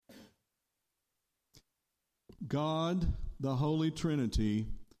God, the Holy Trinity,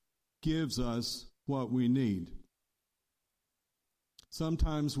 gives us what we need.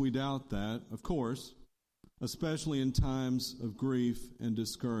 Sometimes we doubt that, of course, especially in times of grief and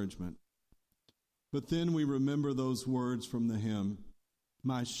discouragement. But then we remember those words from the hymn,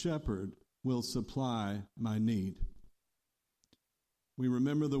 "My shepherd will supply my need." We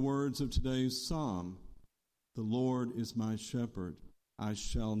remember the words of today's psalm, "The Lord is my shepherd, I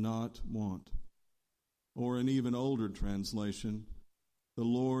shall not want." Or an even older translation, "The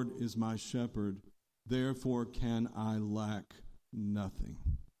Lord is my shepherd, therefore can I lack nothing."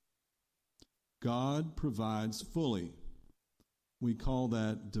 God provides fully. We call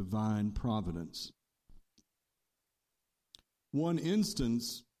that divine providence. One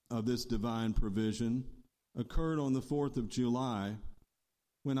instance of this divine provision occurred on the 4th of July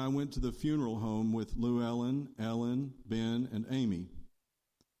when I went to the funeral home with Llewellyn, Ellen, Ben, and Amy.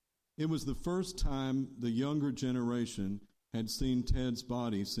 It was the first time the younger generation had seen Ted's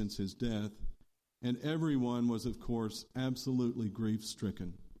body since his death, and everyone was, of course, absolutely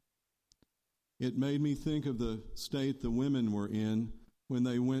grief-stricken. It made me think of the state the women were in when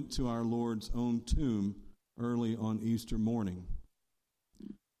they went to our Lord's own tomb early on Easter morning.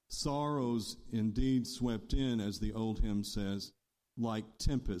 Sorrows indeed swept in, as the old hymn says, like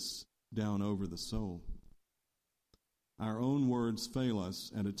tempests down over the soul. Our own words fail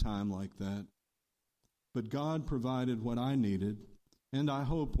us at a time like that. But God provided what I needed, and I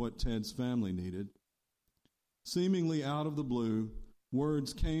hope what Ted's family needed. Seemingly out of the blue,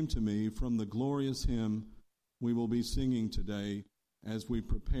 words came to me from the glorious hymn we will be singing today as we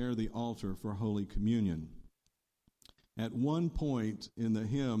prepare the altar for Holy Communion. At one point in the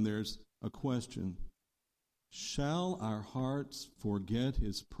hymn, there's a question. Shall our hearts forget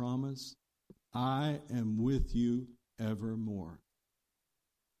his promise? I am with you evermore.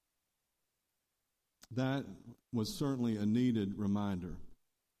 That was certainly a needed reminder.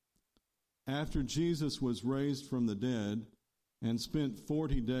 After Jesus was raised from the dead and spent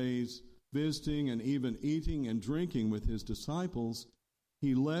 40 days visiting and even eating and drinking with his disciples,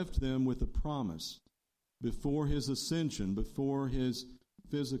 he left them with a promise before his ascension, before his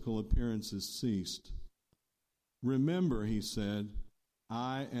physical appearances ceased. Remember, he said,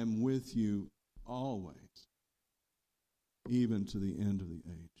 I am with you always, even to the end of the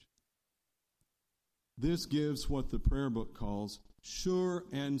age. This gives what the prayer book calls sure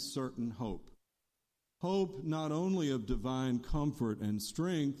and certain hope. Hope not only of divine comfort and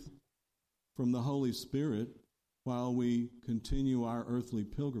strength from the Holy Spirit while we continue our earthly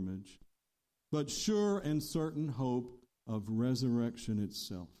pilgrimage, but sure and certain hope of resurrection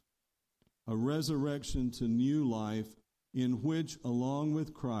itself. A resurrection to new life in which, along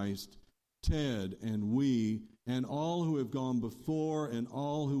with Christ, Ted and we and all who have gone before and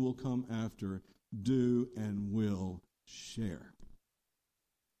all who will come after do and will share.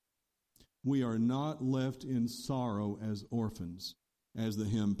 We are not left in sorrow as orphans, as the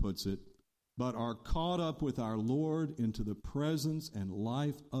hymn puts it, but are caught up with our Lord into the presence and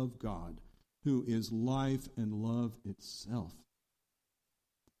life of God, who is life and love itself,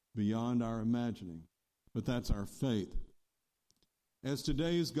 beyond our imagining. But that's our faith. As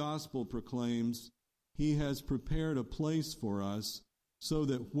today's gospel proclaims, he has prepared a place for us so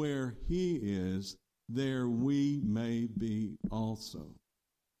that where he is, there we may be also.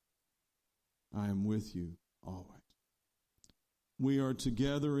 I am with you always. We are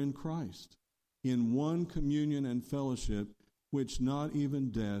together in Christ, in one communion and fellowship which not even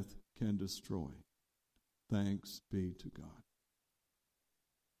death can destroy. Thanks be to God.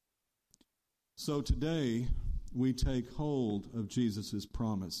 So today, we take hold of Jesus'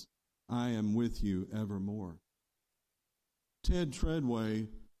 promise, I am with you evermore. Ted Treadway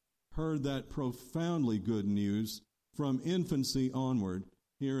heard that profoundly good news from infancy onward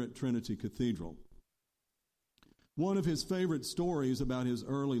here at Trinity Cathedral. One of his favorite stories about his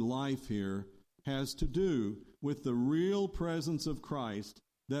early life here has to do with the real presence of Christ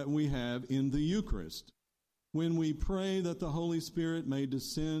that we have in the Eucharist, when we pray that the Holy Spirit may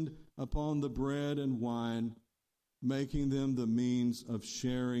descend upon the bread and wine, making them the means of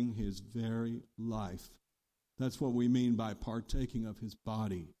sharing his very life. That's what we mean by partaking of his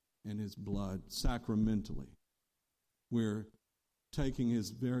body and his blood sacramentally. We're taking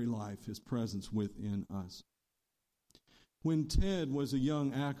his very life, his presence within us. When Ted was a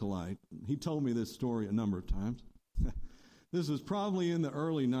young acolyte, he told me this story a number of times. This was probably in the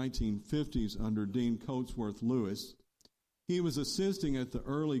early 1950s under Dean Coatsworth Lewis. He was assisting at the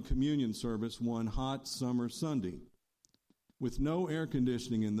early communion service one hot summer Sunday. With no air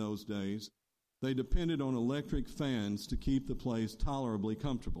conditioning in those days, they depended on electric fans to keep the place tolerably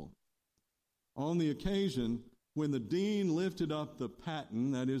comfortable. On the occasion, when the dean lifted up the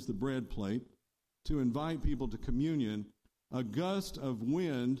paten, that is the bread plate, to invite people to communion, a gust of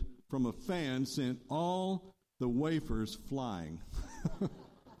wind from a fan sent all the wafers flying.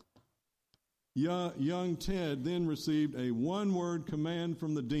 Young Ted then received a one-word command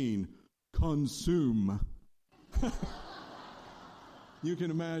from the dean: consume. You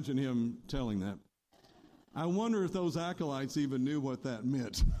can imagine him telling that. I wonder if those acolytes even knew what that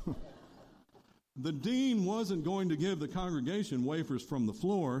meant. The dean wasn't going to give the congregation wafers from the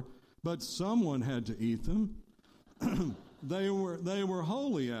floor, but someone had to eat them. They were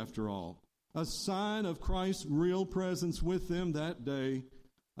holy, after all, a sign of Christ's real presence with them that day,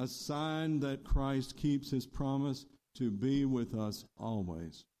 a sign that Christ keeps his promise to be with us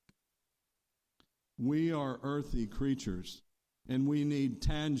always. We are earthy creatures, and we need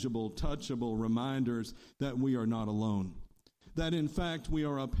tangible, touchable reminders that we are not alone. That, in fact, we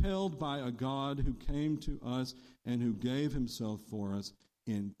are upheld by a God who came to us and who gave himself for us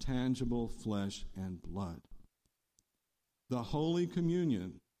in tangible flesh and blood. The Holy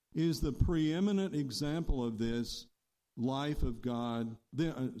Communion is the preeminent example of this life of God.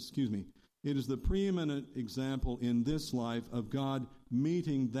 It is the preeminent example in this life of God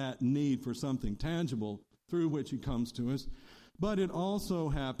meeting that need for something tangible through which he comes to us. But it also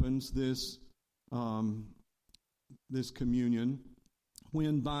happens, this communion,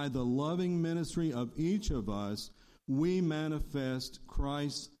 when by the loving ministry of each of us, we manifest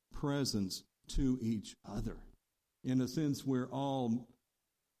Christ's presence to each other. In a sense, we're all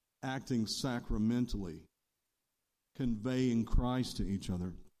acting sacramentally, conveying Christ to each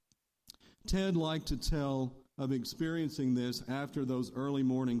other. Ted liked to tell of experiencing this after those early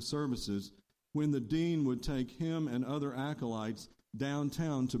morning services when the dean would take him and other acolytes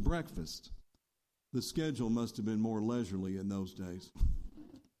downtown to breakfast. The schedule must have been more leisurely in those days.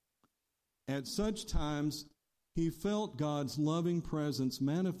 At such times, he felt God's loving presence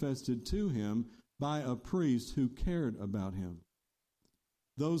manifested to him by a priest who cared about him.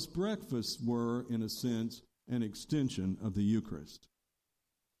 Those breakfasts were, in a sense, an extension of the Eucharist.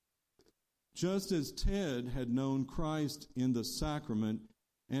 Just as Ted had known Christ in the sacrament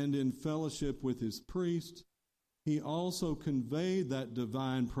and in fellowship with his priest, he also conveyed that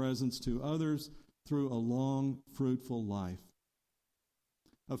divine presence to others through a long, fruitful life.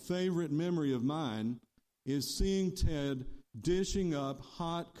 A favorite memory of mine is seeing Ted dishing up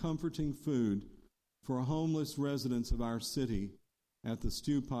hot, comforting food for homeless residents of our city at the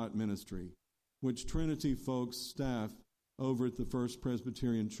Stew Pot Ministry, which Trinity folks staff over at the First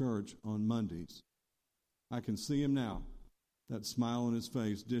Presbyterian Church on Mondays. I can see him now, that smile on his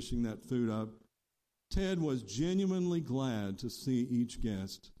face, dishing that food up. Ted was genuinely glad to see each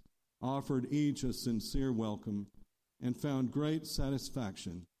guest, offered each a sincere welcome, and found great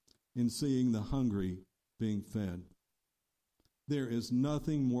satisfaction in seeing the hungry being fed. There is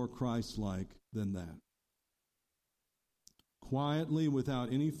nothing more Christ-like than that. Quietly,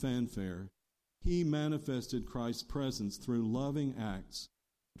 without any fanfare, he manifested Christ's presence through loving acts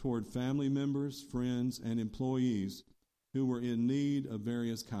toward family members, friends, and employees who were in need of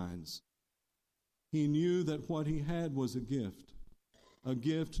various kinds. He knew that what he had was a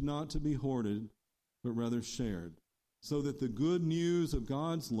gift not to be hoarded, but rather shared, so that the good news of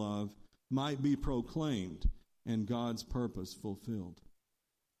God's love might be proclaimed and God's purpose fulfilled.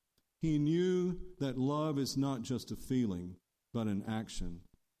 He knew that love is not just a feeling, but an action,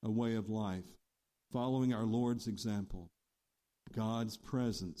 a way of life, following our Lord's example, God's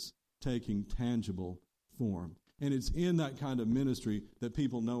presence taking tangible form. And it's in that kind of ministry that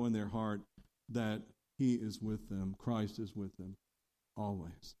people know in their heart that he is with them, Christ is with them,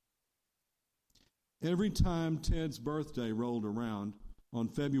 always. Every time Ted's birthday rolled around on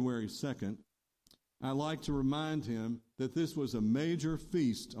February 2nd, I like to remind him that this was a major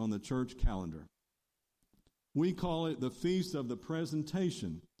feast on the church calendar. We call it the Feast of the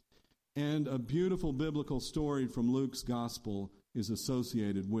Presentation, and a beautiful biblical story from Luke's Gospel is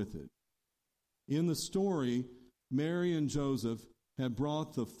associated with it. In the story, Mary and Joseph had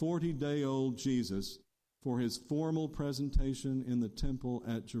brought the 40-day-old Jesus for his formal presentation in the temple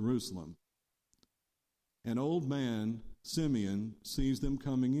at Jerusalem. An old man, Simeon, sees them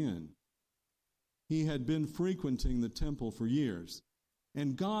coming in. He had been frequenting the temple for years,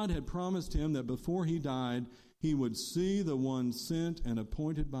 and God had promised him that before he died, he would see the one sent and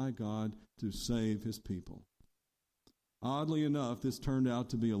appointed by God to save his people. Oddly enough, this turned out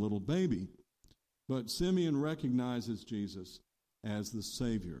to be a little baby, but Simeon recognizes Jesus as the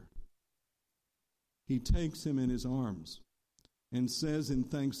Savior. He takes him in his arms and says in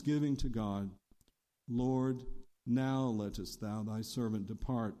thanksgiving to God, "Lord, now lettest thou thy servant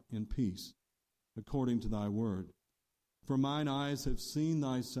depart in peace, according to thy word. For mine eyes have seen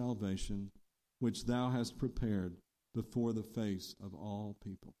thy salvation, which thou hast prepared before the face of all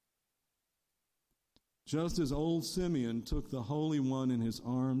people. Just as old Simeon took the Holy One in his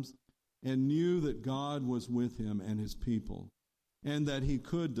arms and knew that God was with him and his people, and that he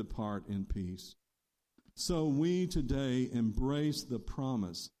could depart in peace, so we today embrace the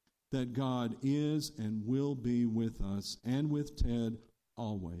promise that God is and will be with us and with Ted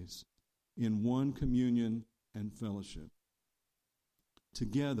always, in one communion and fellowship.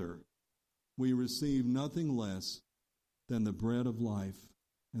 Together, we receive nothing less than the bread of life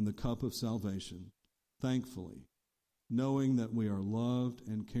and the cup of salvation, thankfully, knowing that we are loved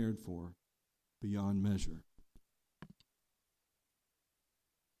and cared for beyond measure.